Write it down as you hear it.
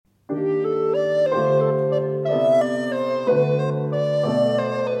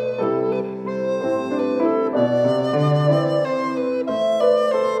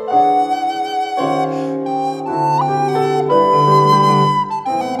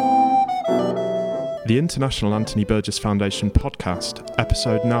The International Anthony Burgess Foundation podcast,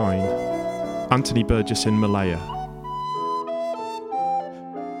 Episode 9, Anthony Burgess in Malaya.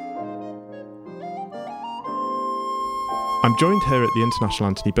 I'm joined here at the International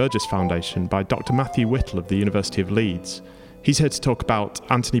Anthony Burgess Foundation by Dr. Matthew Whittle of the University of Leeds. He's here to talk about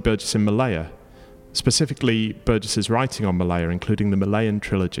Anthony Burgess in Malaya, specifically Burgess's writing on Malaya, including the Malayan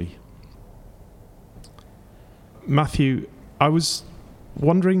trilogy. Matthew, I was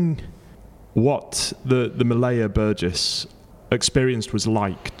wondering what the Malaya Burgess experienced was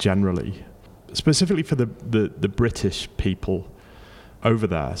like generally, specifically for the British people over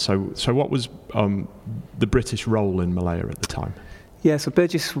there. So what was the British role in Malaya at the time? Yeah, so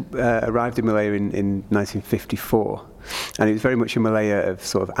Burgess arrived in Malaya in 1954, and it was very much a Malaya of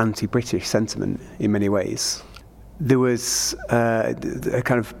sort of anti-British sentiment in many ways. There was a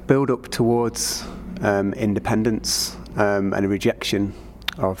kind of build-up towards independence and a rejection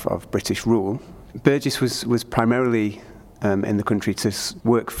of British rule. Burgess was primarily in the country to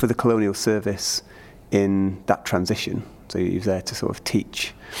work for the colonial service in that transition. So he was there to sort of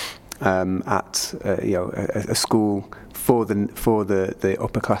teach at a school for the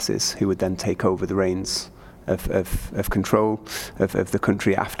upper classes, who would then take over the reins of control of the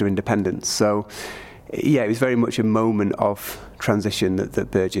country after independence. So yeah, it was very much a moment of transition that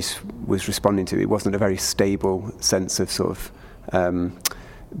Burgess was responding to. It wasn't a very stable sense of sort of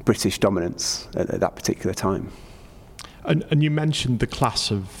British dominance at that particular time. And you mentioned the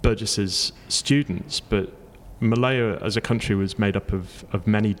class of Burgess's students, but Malaya as a country was made up of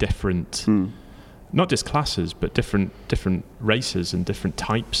many different, not just classes, but different races and different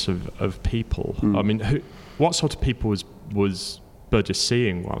types of people. I mean, what sort of people was Burgess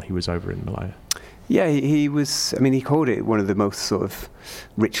seeing while he was over in Malaya? Yeah, he was, I mean, he called it one of the most sort of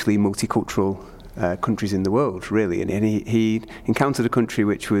richly multicultural countries in the world, really. And he encountered a country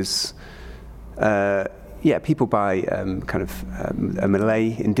which was, people by kind of a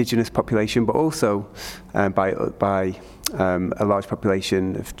Malay indigenous population, but also by a large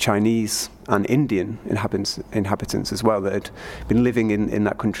population of Chinese and Indian inhabitants as well that had been living in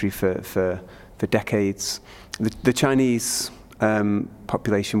that country for decades. The Chinese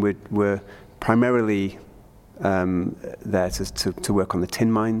population were primarily there to work on the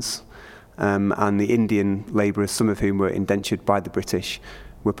tin mines, and the Indian labourers, some of whom were indentured by the British,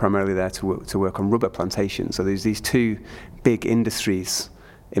 were primarily there to work on rubber plantations. So there's these two big industries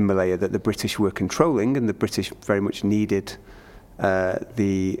in Malaya that the British were controlling, and the British very much needed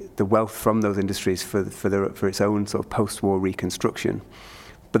the wealth from those industries for its own sort of post-war reconstruction.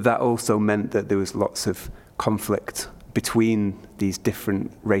 But that also meant that there was lots of conflict between these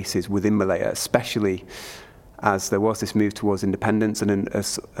different races within Malaya, especially as there was this move towards independence and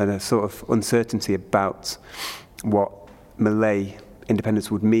a sort of uncertainty about what Malay independence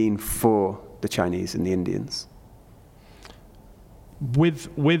would mean for the Chinese and the Indians.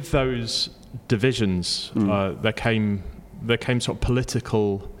 With those divisions, there came sort of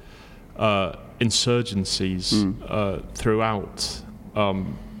political insurgencies throughout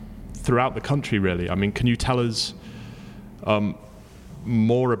the country, really. I mean, can you tell us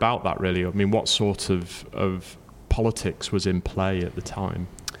more about that, really? I mean, what sort of politics was in play at the time?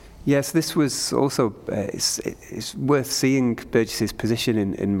 Yes, this was also, it's worth seeing Burgess's position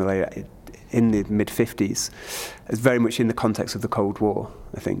in Malaya in the mid-50s as very much in the context of the Cold War,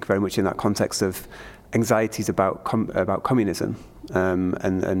 I think, very much in that context of anxieties about communism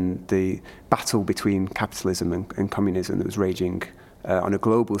and the battle between capitalism and communism that was raging on a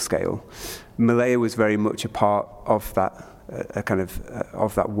global scale. Malaya was very much a part of that,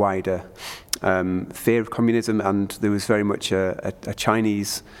 of that wider fear of communism, and there was very much a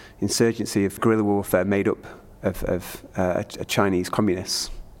Chinese insurgency of guerrilla warfare made up of Chinese communists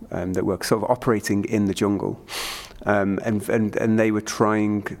that were sort of operating in the jungle, and they were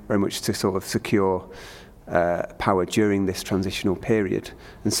trying very much to sort of secure power during this transitional period.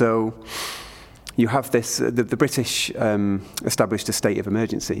 And so you have this, the British established a state of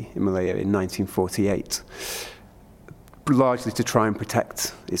emergency in Malaya in 1948, largely to try and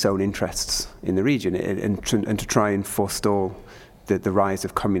protect its own interests in the region and to try and forestall the rise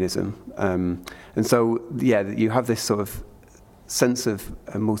of communism. And so, yeah, you have this sort of sense of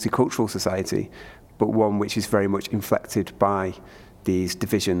a multicultural society, but one which is very much inflected by these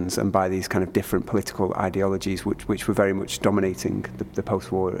divisions and by these kind of different political ideologies which were very much dominating the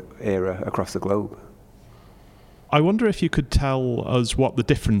post-war era across the globe. I wonder if you could tell us what the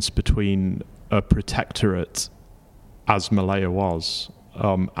difference between a protectorate, as Malaya was,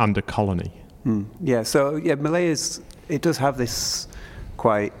 and a colony. Malaya it does have this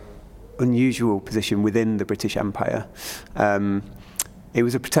quite unusual position within the British Empire. it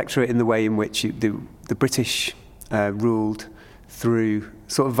was a protectorate in the way in which the British ruled through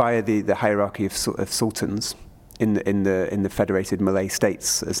sort of via the hierarchy of sultans in the federated Malay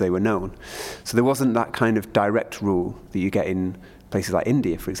states, as they were known. So there wasn't that kind of direct rule that you get in places like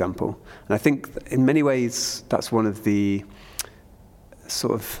India, for example. And I think in many ways that's one of the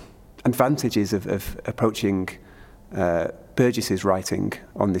sort of advantages of approaching Burgess's writing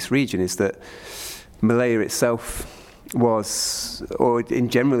on this region, is that Malaya itself was, or in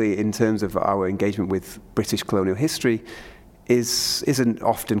generally in terms of our engagement with British colonial history, isn't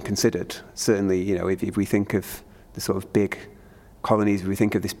often considered. Certainly, you know, if we think of the sort of big colonies, if we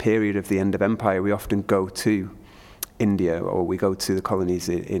think of this period of the end of empire, we often go to India, or we go to the colonies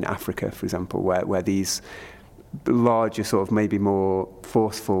in Africa, for example, where these larger sort of maybe more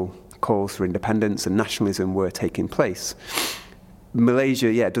forceful calls for independence and nationalism were taking place.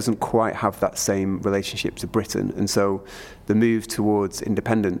 Malaysia, doesn't quite have that same relationship to Britain, and so the move towards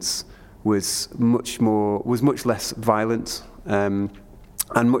independence was much less violent, and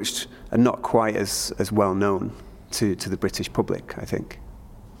not quite as well known to the British public, I think.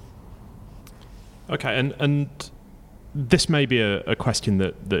 Okay, and this may be a question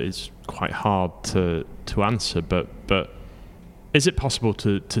that is quite hard to answer, but is it possible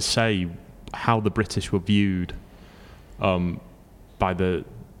to say how the British were viewed by the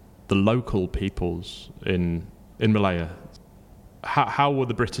local peoples in Malaya? How were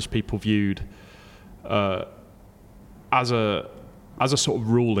the British people viewed as a sort of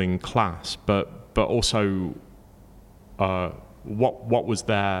ruling class, but also what was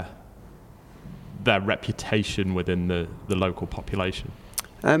their reputation within the local population?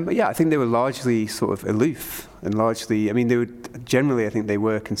 I think they were largely sort of aloof, and largely, I mean, they were generally, I think they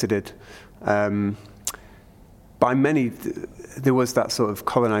were considered by many. There was that sort of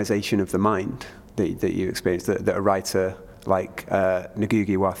colonization of the mind that you experienced, that a writer like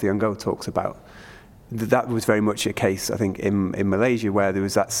Ngugi wa Thiong'o talks about. That was very much a case, I think, in Malaysia, where there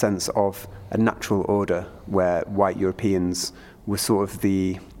was that sense of a natural order, where white Europeans were sort of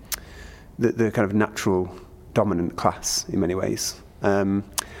the kind of natural dominant class in many ways. And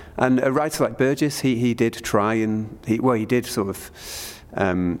a writer like Burgess, he did try, and he did sort of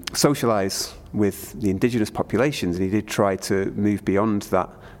socialise with the indigenous populations, and he did try to move beyond that,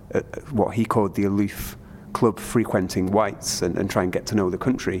 what he called the aloof club frequenting whites, and try and get to know the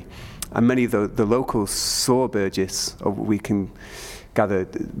country. And many of the locals saw Burgess, or we can gather,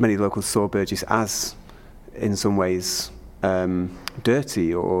 many locals saw Burgess as, in some ways,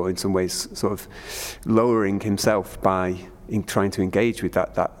 dirty, or in some ways sort of lowering himself by trying to engage with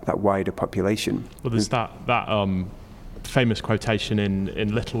that wider population. Well, there's that famous quotation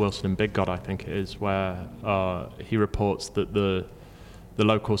in Little Wilson and Big God, I think it is, where he reports that the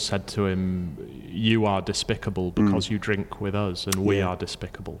locals said to him, "You are despicable because you drink with us, and we are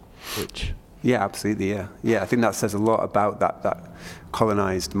despicable." Which, absolutely, I think that says a lot about that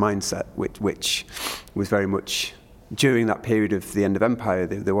colonized mindset, which was very much during that period of the end of empire.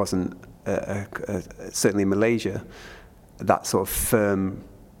 There wasn't certainly in Malaysia that sort of firm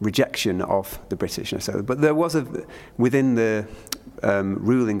rejection of the British necessarily, but there was within the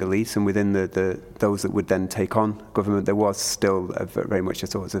ruling elite and within those that would then take on government, there was still very much a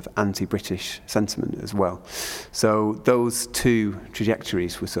sort of anti-British sentiment as well. So those two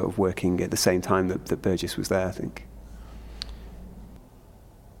trajectories were sort of working at the same time that Burgess was there, I think.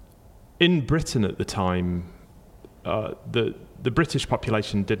 In Britain at the time, the British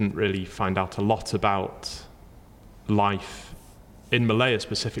population didn't really find out a lot about life in Malaya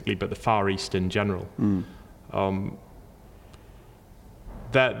specifically, but the Far East in general.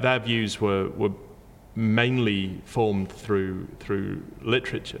 Their views were mainly formed through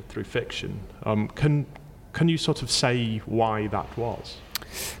literature, through fiction. Can you sort of say why that was?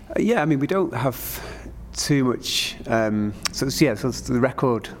 I mean, we don't have too much. So it's the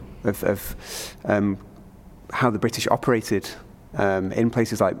record of how the British operated in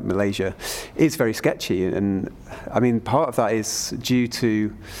places like Malaysia is very sketchy, and I mean, part of that is due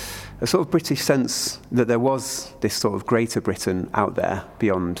to a sort of British sense that there was this sort of greater Britain out there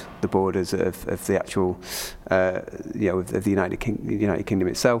beyond the borders of the actual, of the United Kingdom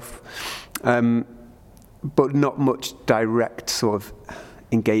itself, but not much direct sort of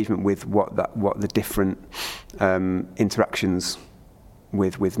engagement with what the different interactions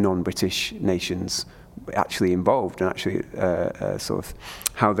with non-British nations actually involved, and actually sort of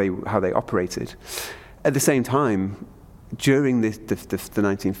how they operated. At the same time, during the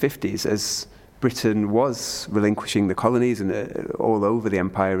 1950s, as Britain was relinquishing the colonies and all over the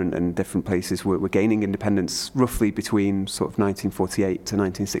empire, and different places were gaining independence, roughly between sort of 1948 to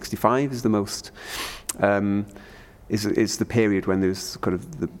 1965 is the most is the period when there's kind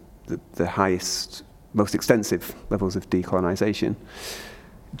of the highest, most extensive levels of decolonisation.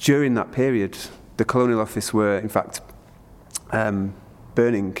 During that period, the Colonial Office were, in fact,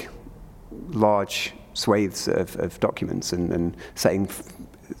 burning large swathes of documents and setting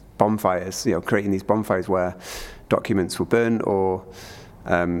bonfires, creating these bonfires where documents were burned or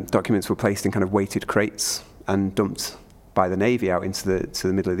documents were placed in kind of weighted crates and dumped by the Navy out into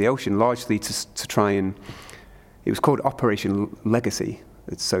the middle of the ocean, largely to try and, it was called Operation Legacy.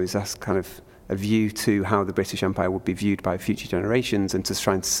 So that's kind of a view to how the British Empire would be viewed by future generations and to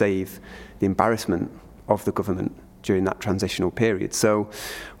try and save the embarrassment of the government during that transitional period. So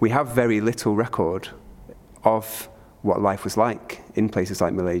we have very little record of what life was like in places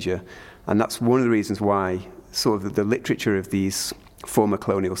like Malaysia, and that's one of the reasons why sort of the literature of these former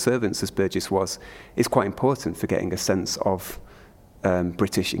colonial servants, as Burgess was, is quite important for getting a sense of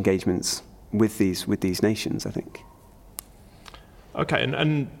British engagements with these nations, I think. Okay,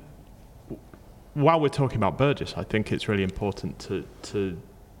 and while we're talking about Burgess, I think it's really important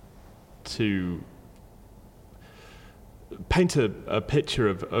to paint a picture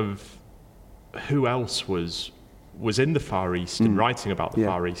of who else was in the Far East and writing about the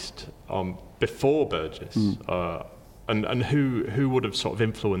Far East before Burgess, and who would have sort of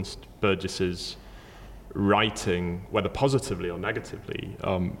influenced Burgess's writing, whether positively or negatively,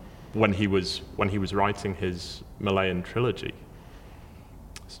 when he was writing his Malayan trilogy.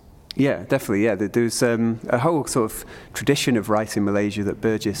 Yeah, definitely. Yeah, there's a whole sort of tradition of writing Malaysia that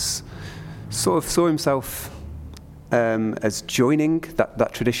Burgess sort of saw himself as joining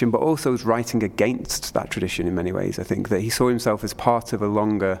that tradition, but also as writing against that tradition in many ways. I think that he saw himself as part of a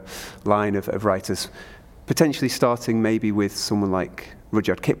longer line of writers, potentially starting maybe with someone like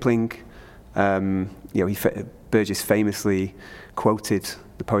Rudyard Kipling. Burgess famously quoted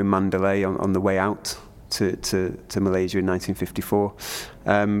the poem Mandalay on the way out to Malaysia in 1954.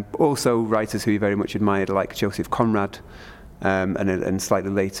 Also writers who he very much admired, like Joseph Conrad, and slightly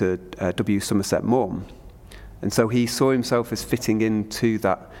later W. Somerset Maugham. And so he saw himself as fitting into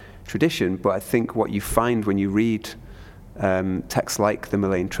that tradition. But I think what you find when you read texts like the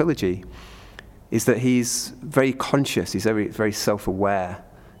Malayan trilogy is that he's very conscious, he's very, very self-aware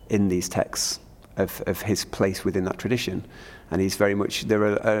in these texts of his place within that tradition. And he's very much, there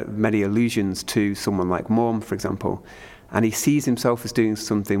are many allusions to someone like Maugham, for example, and he sees himself as doing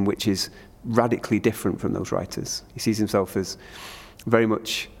something which is radically different from those writers. He sees himself as very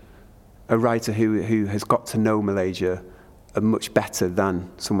much a writer who has got to know Malaysia much better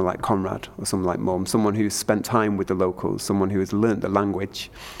than someone like Conrad or someone like Maugham, someone who's spent time with the locals, someone who has learnt the language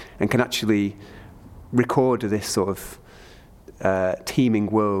and can actually record this sort of teeming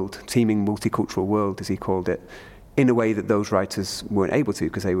multicultural world, as he called it, in a way that those writers weren't able to,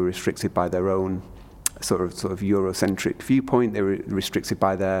 because they were restricted by their own sort of Eurocentric viewpoint. They were restricted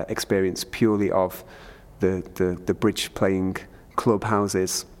by their experience purely of the bridge-playing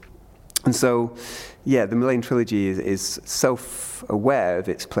clubhouses. And so, yeah, the Malayan trilogy is self-aware of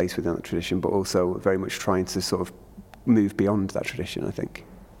its place within that tradition, but also very much trying to sort of move beyond that tradition, I think.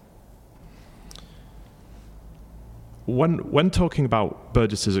 When talking about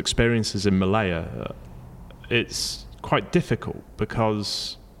Burgess's experiences in Malaya, it's quite difficult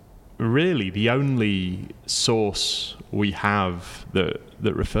because really the only source we have that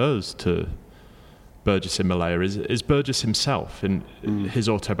refers to Burgess in Malaya is Burgess himself in his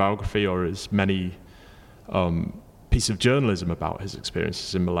autobiography or his many piece of journalism about his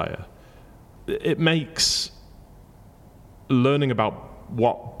experiences in Malaya. It makes learning about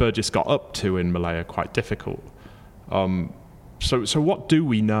what Burgess got up to in Malaya quite difficult. So what do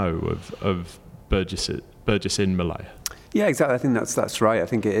we know of Burgess in Malaya? Yeah, exactly. I think that's right. I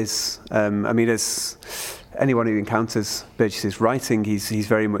think it is. As anyone who encounters Burgess's writing, he's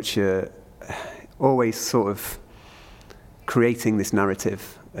very much always sort of creating this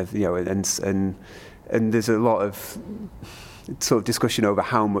narrative of, and there's a lot of sort of discussion over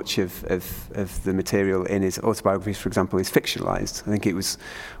how much of the material in his autobiographies, for example, is fictionalized. I think it was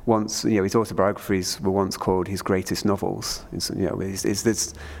once, his autobiographies were once called his greatest novels. Is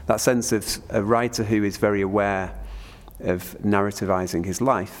this that sense of a writer who is very aware of narrativizing his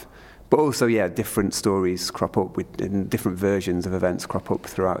life, but also, different stories crop up and different versions of events crop up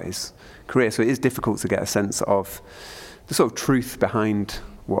throughout his career. So it is difficult to get a sense of the sort of truth behind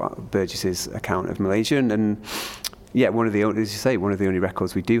what Burgess's account of Malaysia. And one of the only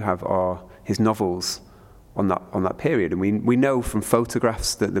records we do have are his novels on that period. And we know from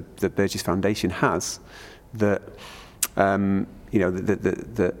photographs that the Burgess Foundation has that that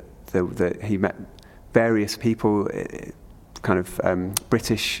he met various people, kind of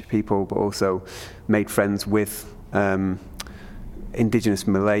British people, but also made friends with indigenous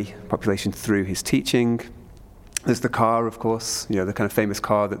Malay population through his teaching. There's the car, of course, the kind of famous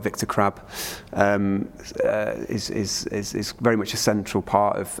car that Victor Crabbe is very much a central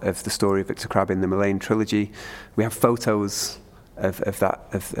part of the story of Victor Crabbe in the Malayan trilogy. We have photos of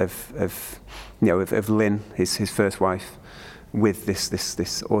Lynn, his first wife, with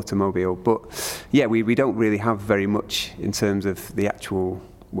this automobile. But yeah, we don't really have very much in terms of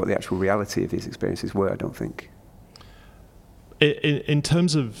what the actual reality of his experiences were, I don't think. In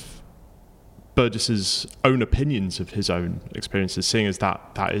terms of Burgess's own opinions of his own experiences, seeing as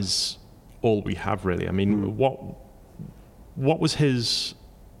that is all we have really. I mean, what was his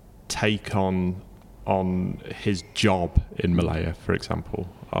take on his job in Malaya, for example,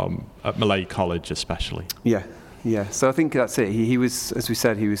 at Malay College especially? Yeah. So I think that's it. He was, as we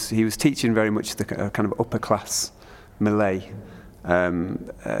said, he was teaching very much the kind of upper class Malay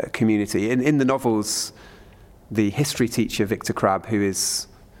community. In the novels, the history teacher Victor Crabbe, who is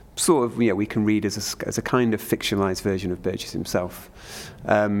sort of, we can read as a kind of fictionalized version of Burgess himself.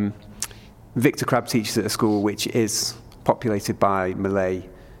 Victor Crabbe teaches at a school which is populated by Malay,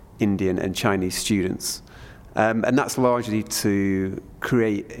 Indian and Chinese students. And that's largely to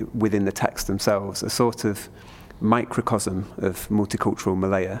create within the text themselves a sort of microcosm of multicultural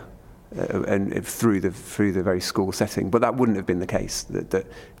Malaya and through the very school setting. But that wouldn't have been the case, that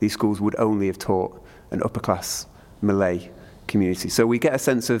these schools would only have taught an upper class Malay community. So we get a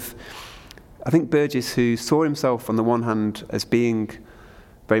sense of, I think, Burgess, who saw himself on the one hand as being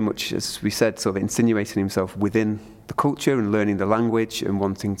very much, as we said, sort of insinuating himself within the culture and learning the language and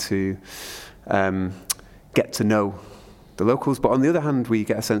wanting to get to know the locals. But on the other hand, we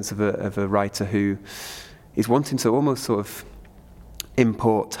get a sense of a writer who is wanting to almost sort of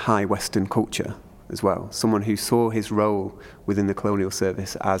import high Western culture as well. Someone who saw his role within the colonial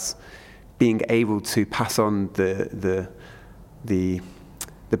service as being able to pass on the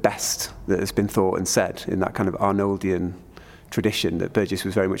best that has been thought and said in that kind of Arnoldian tradition. That Burgess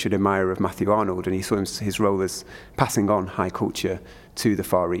was very much an admirer of Matthew Arnold, and he saw his role as passing on high culture to the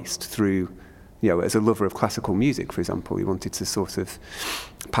Far East through, as a lover of classical music, for example. He wanted to sort of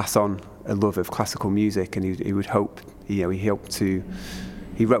pass on a love of classical music, and he would hope, he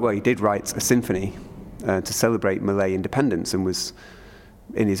did write a symphony to celebrate Malay independence, and was,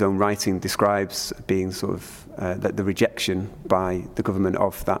 in his own writing, describes being sort of that the rejection by the government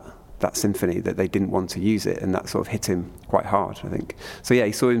of that symphony, that they didn't want to use it, and that sort of hit him quite hard, I think. So yeah,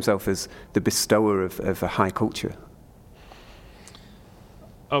 he saw himself as the bestower of a high culture.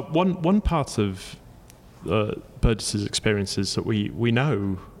 One part of Burgess's experiences that we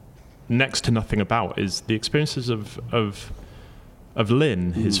know next to nothing about is the experiences of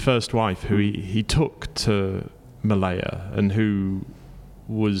Lynn, his first wife, who he took to Malaya, and who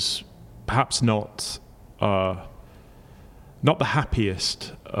was perhaps not the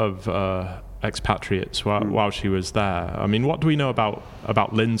happiest of expatriates while she was there. I mean, what do we know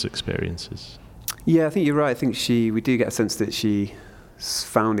about Lynn's experiences? Yeah, I think you're right. I think we do get a sense that she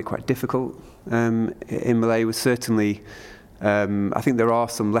found it quite difficult in Malaya. Was certainly, I think there are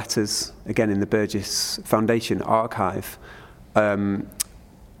some letters, again, in the Burgess Foundation archive, of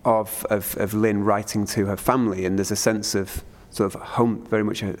Lynn writing to her family, and there's a sense of sort of very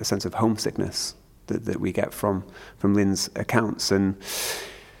much a sense of homesickness that we get from Lynn's accounts. And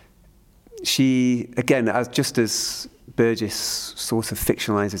she, again, just as Burgess sort of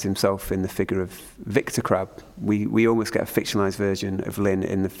fictionalizes himself in the figure of Victor Crabbe, we almost get a fictionalized version of Lynn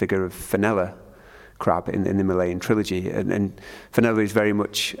in the figure of Fenella Crabbe in the Malayan trilogy. And Fenella is very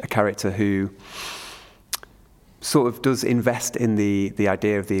much a character who sort of does invest in the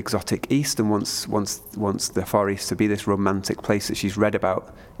idea of the exotic East, and wants the Far East to be this romantic place that she's read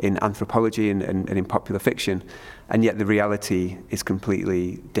about in anthropology and in popular fiction, and yet the reality is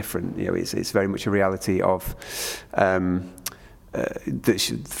completely different. It's very much a reality of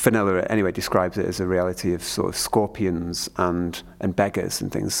Fenella anyway describes it as a reality of sort of scorpions and beggars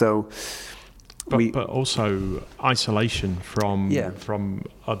and things. So, but also isolation from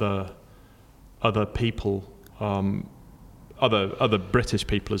other people. Other British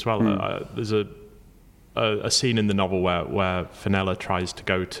people as well. There's a scene in the novel where Fenella tries to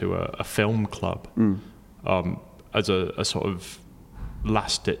go to a film club as a sort of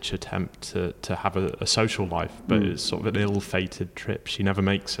last-ditch attempt to have a social life, but it's sort of an ill-fated trip. She never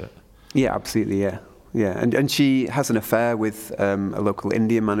makes it. Yeah, absolutely, yeah. And she has an affair with a local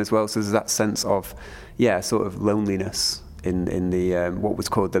Indian man as well, so there's that sense of, sort of loneliness in the what was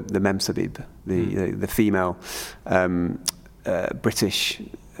called the Memsabib, the female British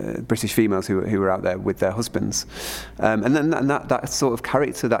females who were out there with their husbands, and then that sort of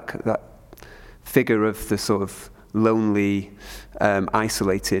character, that figure of the sort of lonely,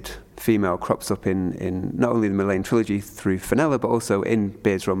 isolated female crops up in not only the Malayan trilogy through Fenella, but also in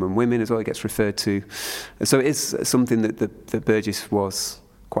Beard's Roman Women as well. It gets referred to. And so it is something that Burgess was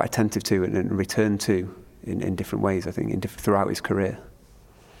quite attentive to and returned to in different ways, I think, throughout his career.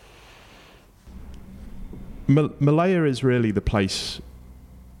 Malaya is really the place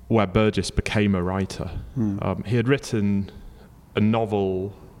where Burgess became a writer. He had written a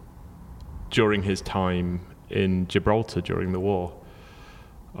novel during his time in Gibraltar during the war,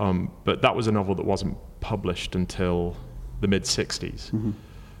 but that was a novel that wasn't published until the mid-60s.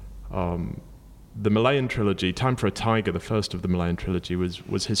 The Malayan trilogy, Time for a Tiger, the first of the Malayan trilogy,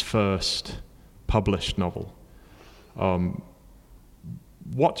 was his first published novel.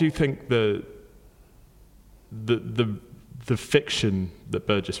 What do you think the fiction that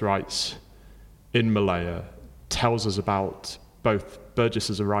Burgess writes in Malaya tells us about both Burgess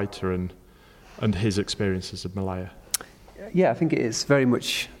as a writer and his experiences of Malaya? Yeah, I think it's very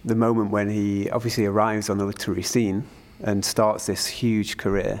much the moment when he obviously arrives on the literary scene and starts this huge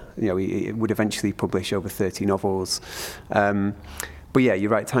career. He would eventually publish over 30 novels. But yeah,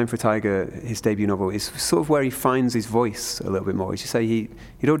 you're right, Time for a Tiger, his debut novel, is sort of where he finds his voice a little bit more. As you say,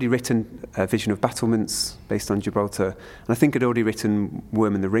 he'd already written A Vision of Battlements based on Gibraltar, and I think he'd already written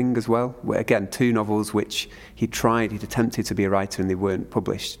Worm in the Ring as well, where, again, two novels which he'd attempted to be a writer and they weren't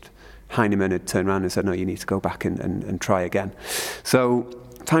published. Heinemann had turned around and said, no, you need to go back and try again. So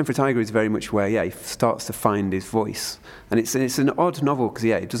Time for a Tiger is very much where, he starts to find his voice. And it's an odd novel because,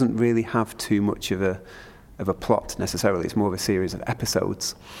 it doesn't really have too much of a plot necessarily. It's more of a series of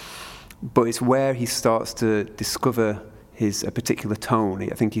episodes. But it's where he starts to discover a particular tone.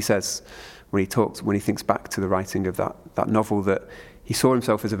 I think he says, when he thinks back to the writing of that novel, that he saw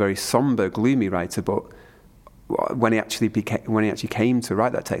himself as a very somber, gloomy writer, but when he actually came to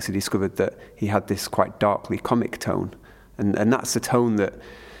write that text, he discovered that he had this quite darkly comic tone. And that's the tone that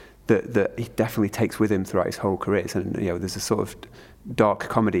he definitely takes with him throughout his whole career. And there's a sort of dark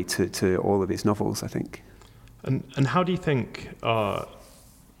comedy to all of his novels, I think. And how do you think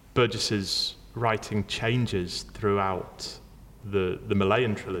Burgess's writing changes throughout the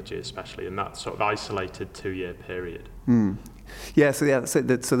Malayan trilogy, especially in that sort of isolated 2-year period? Yeah, so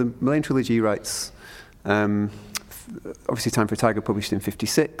the Malayan trilogy he writes, obviously Time for a Tiger published in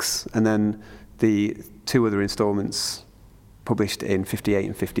 1956, and then the two other instalments published in 1958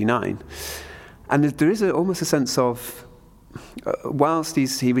 and 1959. And there is almost a sense of, whilst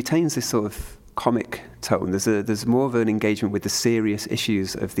he retains this sort of comic tone, there's more of an engagement with the serious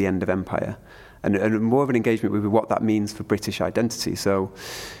issues of the end of empire, and more of an engagement with what that means for British identity. So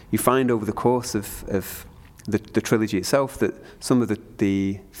you find over the course of the trilogy itself that some of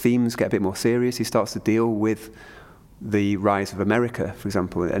the themes get a bit more serious. He starts to deal with the rise of America, for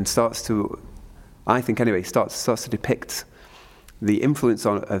example, and starts to depict the influence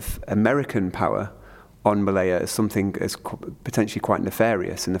of American power on Malaya as something as potentially quite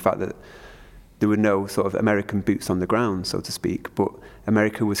nefarious, in the fact that there were no sort of American boots on the ground, so to speak, but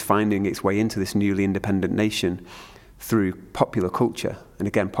America was finding its way into this newly independent nation through popular culture. And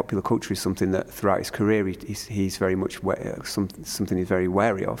again, popular culture is something that throughout his career he's very much something he's very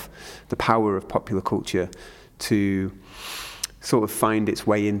wary of. The power of popular culture to sort of find its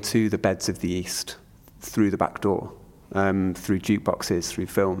way into the beds of the East through the back door, through jukeboxes, through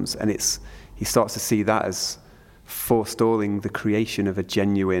films. And he starts to see that as forestalling the creation of a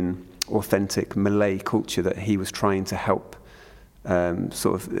genuine, authentic Malay culture that he was trying to help. He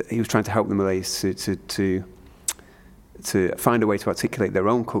was trying to help the Malays to find a way to articulate their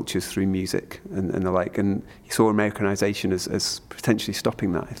own cultures through music and the like. And he saw Americanization as potentially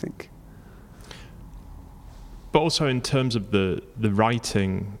stopping that, I think. But also in terms of the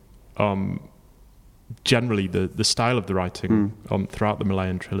writing, generally the style of the writing throughout the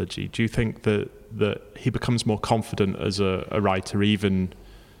Malayan trilogy, do you think that he becomes more confident as a writer even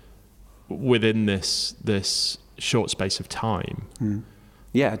within this short space of time?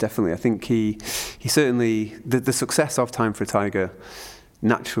 Yeah, definitely. I think he certainly, the success of Time for a Tiger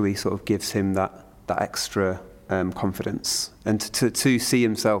naturally sort of gives him that extra confidence, and to see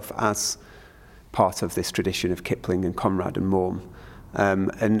himself as part of this tradition of Kipling and Conrad and Maugham.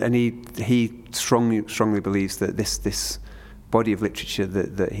 And he strongly believes that this body of literature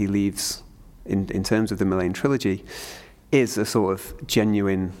that he leaves in terms of the Malayan trilogy is a sort of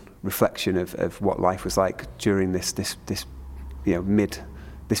genuine reflection of what life was like during this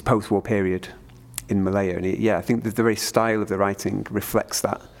post-war period in Malaya. And I think that the very style of the writing reflects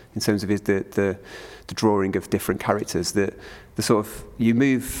that in terms of the drawing of different characters. The sort of, you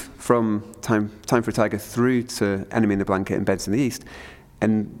move from Time for a Tiger through to Enemy in the Blanket and Beds in the East,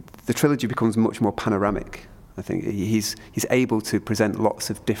 and the trilogy becomes much more panoramic. I think he's able to present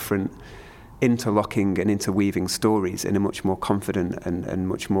lots of different interlocking and interweaving stories in a much more confident and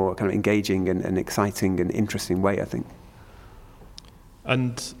much more kind of engaging and exciting and interesting way, I think.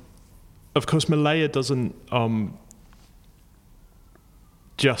 And of course, Malaya doesn't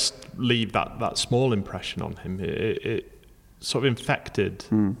just leave that small impression on him. It sort of infected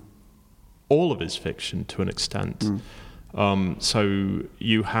all of his fiction to an extent. So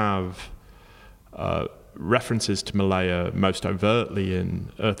you have references to Malaya most overtly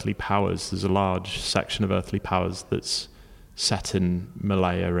in Earthly Powers. There's a large section of Earthly Powers that's set in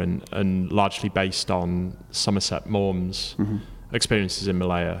Malaya and largely based on Somerset Maugham's experiences in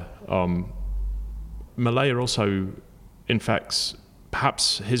Malaya. Malaya also infects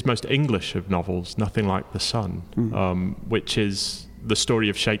perhaps his most English of novels, Nothing Like the Sun, which is the story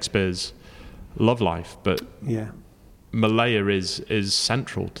of Shakespeare's love life, but Malaya is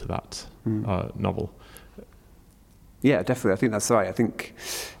central to that novel. Yeah, definitely. I think that's right. I think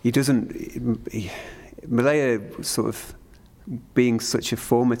Malaya sort of being such a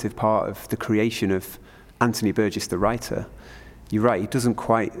formative part of the creation of Anthony Burgess, the writer, you're right, he doesn't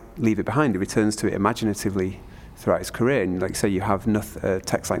quite leave it behind. He returns to it imaginatively throughout his career. And like I say, you have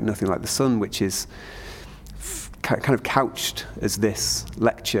texts like Nothing Like the Sun, which is kind of couched as this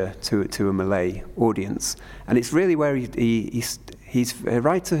lecture to a Malay audience. And it's really where he's a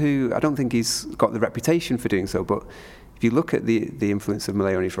writer who, I don't think he's got the reputation for doing so, but if you look at the influence of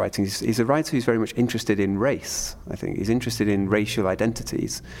Malaya on his writing, he's a writer who's very much interested in race, I think. He's interested in racial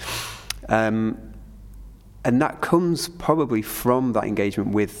identities. And that comes probably from that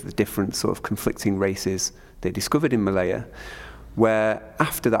engagement with the different sort of conflicting races they discovered in Malaya, where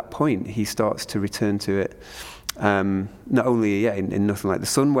after that point he starts to return to it, not only in Nothing Like the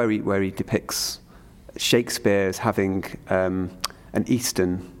Sun, where he depicts Shakespeare as having an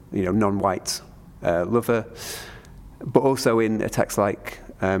Eastern, non-white lover, but also in a text like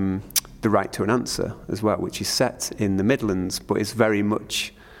The Right to an Answer as well, which is set in the Midlands, but is very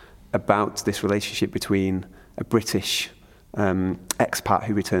much about this relationship between a British expat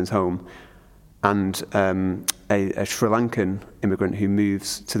who returns home and a Sri Lankan immigrant who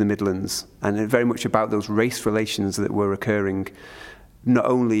moves to the Midlands, and very much about those race relations that were occurring not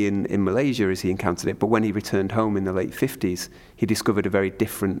only in Malaysia as he encountered it, but when he returned home in the late 50s, he discovered a very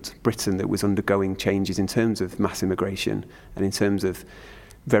different Britain that was undergoing changes in terms of mass immigration and in terms of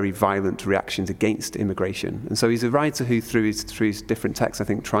very violent reactions against immigration. And so he's a writer who, through his different texts, I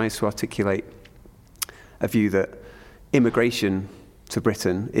think, tries to articulate a view that immigration to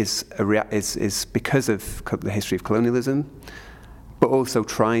Britain is because of the history of colonialism, but also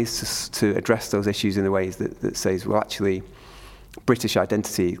tries to address those issues in the ways that says, well, actually, British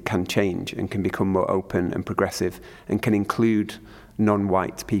identity can change and can become more open and progressive and can include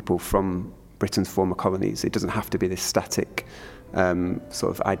non-white people from Britain's former colonies. It doesn't have to be this static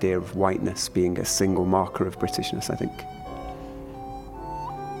sort of idea of whiteness being a single marker of Britishness, I think.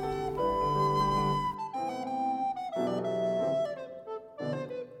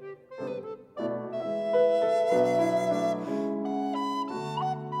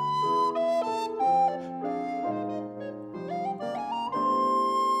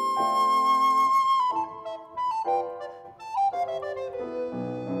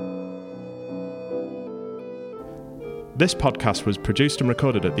 This podcast was produced and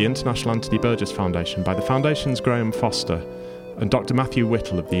recorded at the International Anthony Burgess Foundation by the Foundation's Graham Foster and Dr. Matthew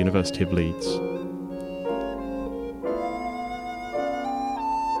Whittle of the University of Leeds.